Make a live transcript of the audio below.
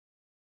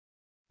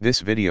This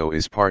video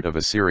is part of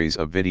a series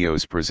of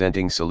videos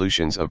presenting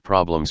solutions of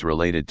problems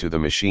related to the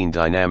machine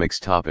dynamics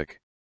topic.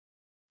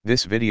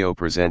 This video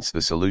presents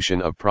the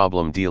solution of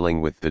problem dealing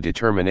with the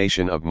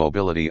determination of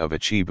mobility of a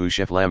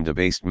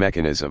Chebyshev-lambda-based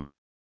mechanism.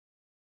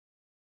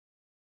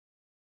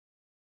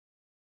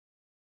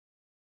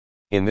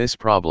 In this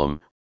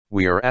problem,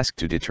 we are asked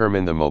to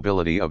determine the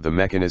mobility of the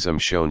mechanism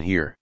shown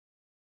here.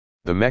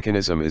 The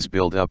mechanism is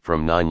built up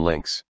from 9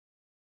 links.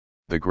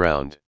 The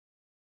ground,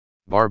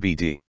 bar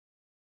BD,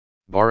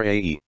 bar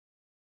AE,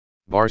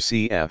 bar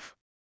CF,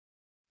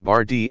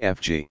 bar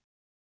DFG,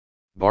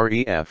 bar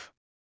EF,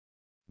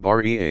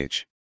 bar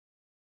EH,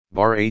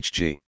 bar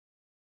HG,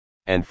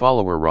 and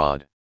follower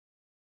rod.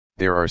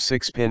 There are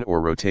 6 pin or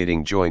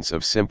rotating joints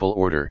of simple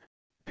order,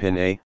 pin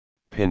A,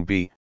 pin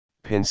B,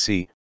 pin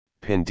C,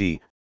 pin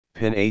D,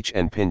 pin H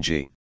and pin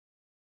G.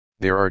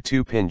 There are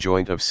 2 pin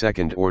joint of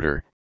second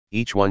order,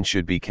 each one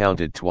should be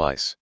counted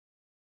twice.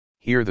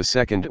 Here the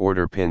second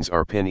order pins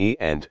are pin E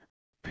and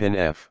pin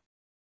F.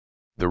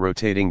 The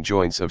rotating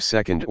joints of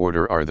second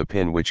order are the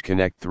pin which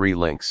connect 3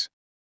 links.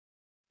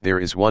 There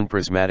is 1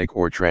 prismatic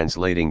or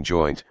translating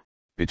joint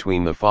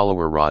between the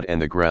follower rod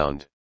and the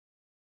ground.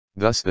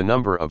 Thus the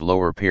number of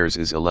lower pairs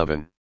is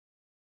 11.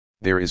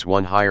 There is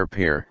 1 higher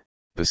pair,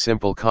 the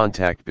simple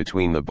contact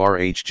between the bar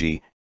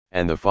HG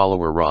and the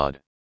follower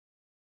rod.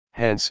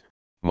 Hence,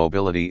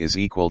 mobility is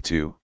equal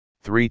to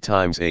 3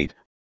 times 8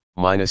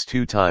 minus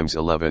 2 times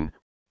 11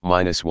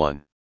 minus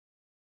 1.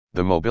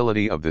 The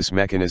mobility of this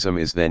mechanism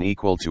is then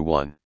equal to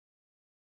 1.